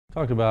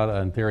Talked about,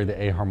 in theory, the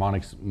A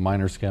harmonic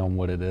minor scale and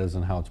what it is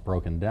and how it's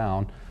broken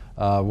down.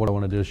 What I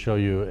want to do is show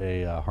you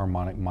a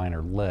harmonic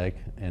minor lick,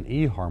 an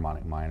E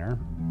harmonic minor.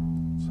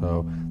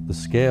 So the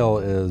scale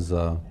is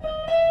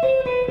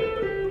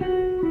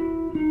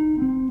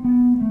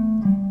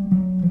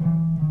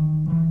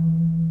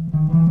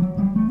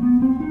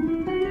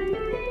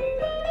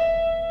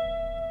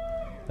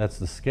that's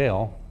the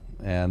scale,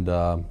 and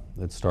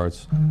it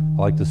starts.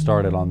 I like to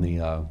start it on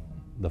the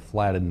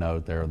flatted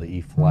note there, the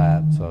E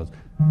flat. So it's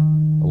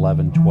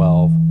 11,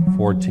 12,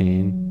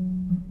 14.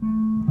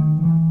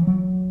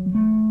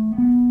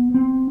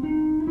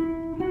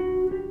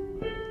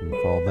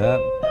 You follow that.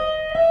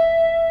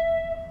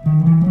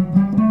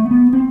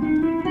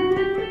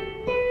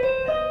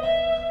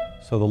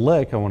 So the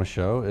lick I want to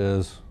show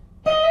is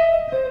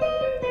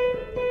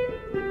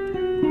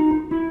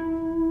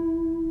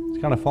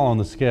kind of following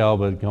the scale,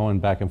 but going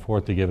back and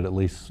forth to give it at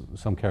least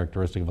some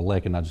characteristic of a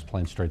lick and not just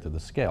playing straight through the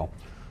scale.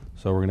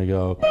 So we're going to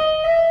go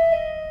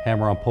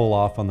hammer on pull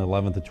off on the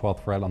 11th to 12th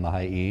fret on the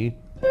high E,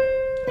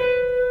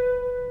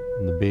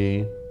 and the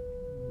B,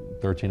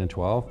 13 and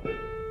 12,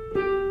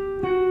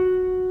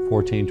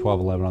 14, 12,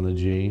 11 on the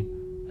G,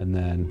 and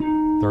then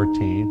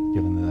 13,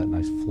 giving that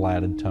nice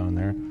flatted tone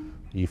there,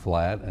 E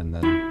flat, and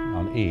then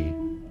on E.